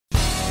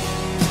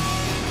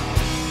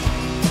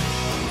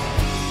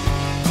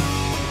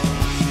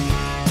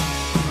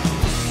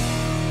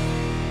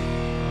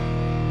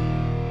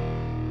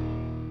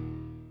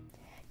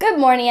Good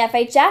morning,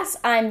 FHS.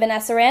 I'm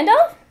Vanessa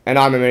Randall. And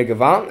I'm Amir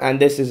Gavan, and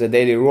this is a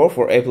Daily Roar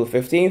for April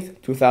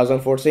 15th,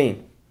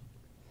 2014.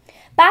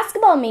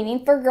 Basketball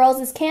meeting for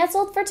girls is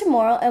canceled for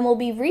tomorrow and will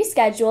be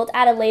rescheduled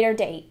at a later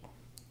date.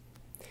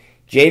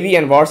 JV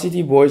and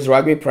varsity boys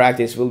rugby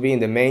practice will be in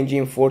the main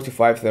gym 4 to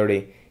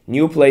 5:30.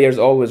 New players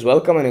always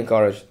welcome and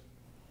encouraged.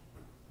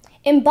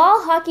 In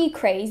ball hockey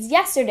craze,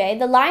 yesterday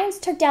the Lions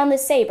took down the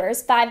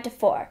Sabres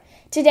 5-4.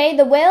 Today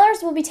the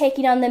Whalers will be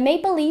taking on the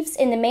Maple Leafs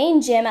in the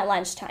main gym at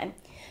lunchtime.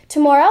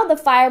 Tomorrow the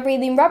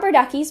fire-breathing Rubber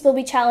Duckies will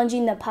be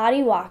challenging the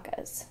Potty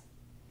Walkers.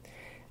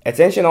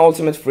 Attention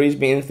Ultimate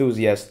Frisbee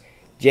enthusiasts.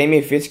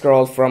 Jamie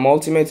Fitzgerald from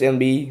Ultimate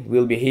NB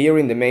will be here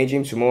in the main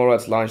gym tomorrow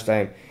at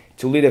lunchtime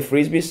to lead a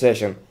Frisbee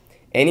session.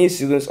 Any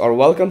students are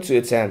welcome to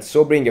attend,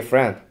 so bring a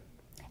friend.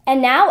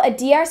 And now a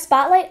DR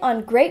Spotlight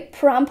on Great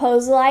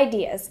Promposal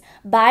Ideas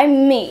by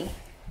me.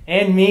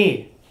 And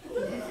me.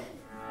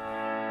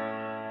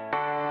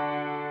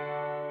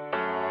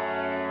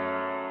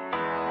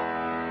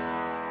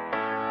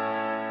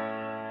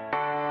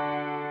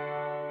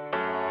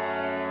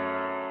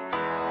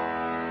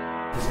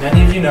 As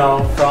many of you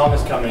know, prom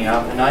is coming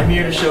up, and I'm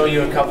here to show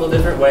you a couple of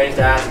different ways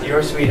to ask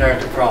your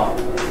sweetheart to prom.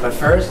 But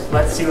first,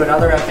 let's see what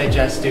other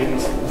FHS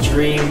students'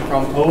 dream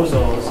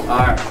promposals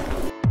are.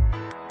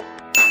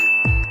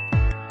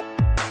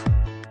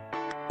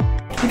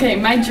 Okay,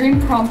 my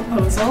dream prom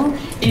proposal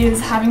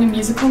is having a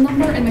musical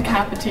number in the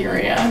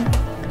cafeteria.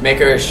 Make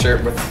her a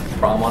shirt with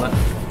prom on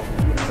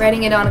it.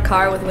 Writing it on a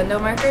car with window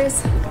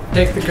markers.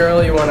 Take the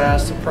girl you want to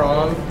ask to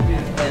prom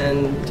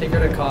and take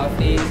her to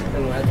coffee,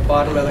 and at the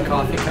bottom of the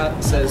coffee cup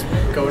it says,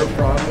 "Go to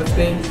prom with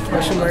me?" ?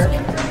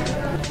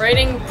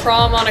 Writing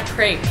prom on a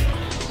crepe.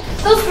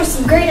 Those were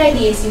some great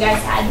ideas you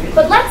guys had,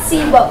 but let's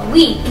see what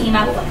we came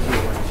up with.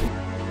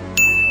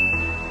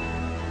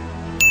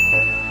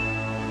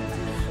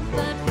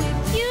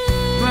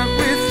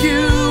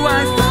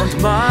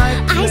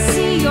 I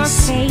see your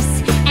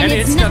face, and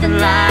it's nothing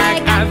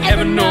like I've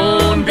ever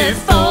known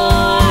before.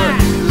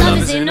 Love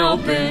is an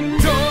open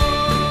door.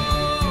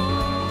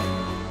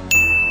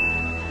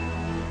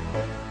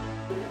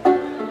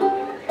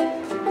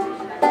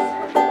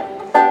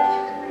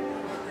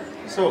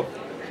 So,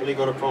 will you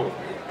go to prom?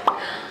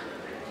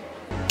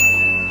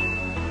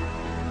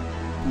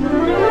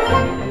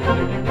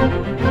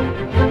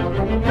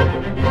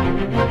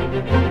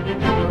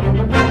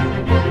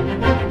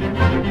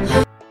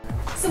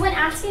 So when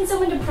asking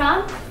someone to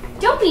prom,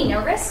 don't be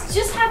nervous,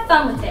 just have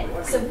fun with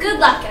it. So good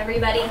luck,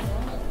 everybody.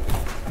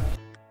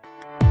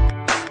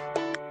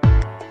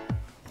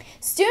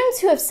 Students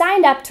who have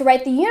signed up to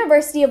write the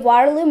University of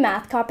Waterloo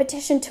math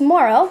competition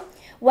tomorrow,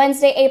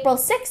 Wednesday, April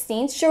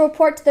 16th, should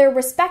report to their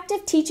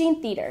respective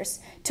teaching theaters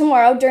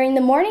tomorrow during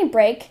the morning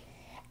break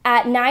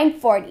at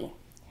 9:40.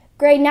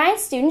 Grade 9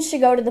 students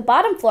should go to the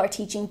bottom floor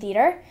teaching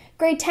theater,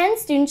 grade 10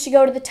 students should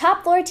go to the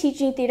top floor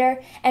teaching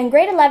theater, and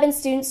grade 11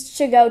 students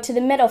should go to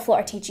the middle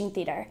floor teaching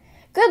theater.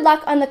 Good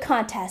luck on the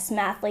contest,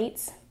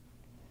 mathletes.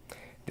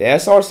 The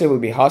SRC will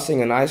be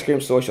hosting an ice cream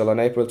social on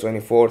April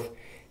 24th.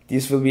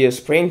 This will be a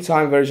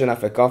springtime version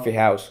of a coffee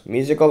house.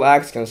 Musical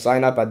acts can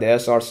sign up at the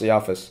SRC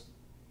office.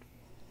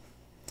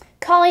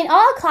 Calling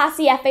all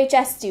classy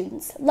FHS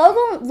students,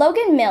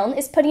 Logan Milne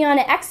is putting on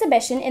an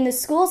exhibition in the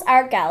school's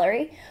art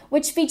gallery,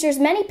 which features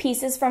many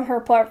pieces from her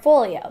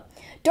portfolio.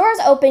 Doors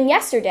opened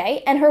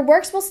yesterday, and her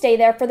works will stay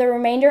there for the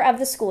remainder of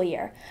the school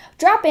year.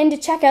 Drop in to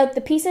check out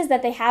the pieces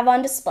that they have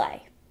on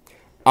display.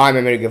 I'm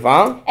Amir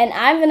Gavan. And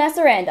I'm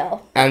Vanessa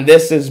Randall. And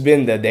this has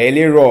been the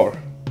Daily Roar.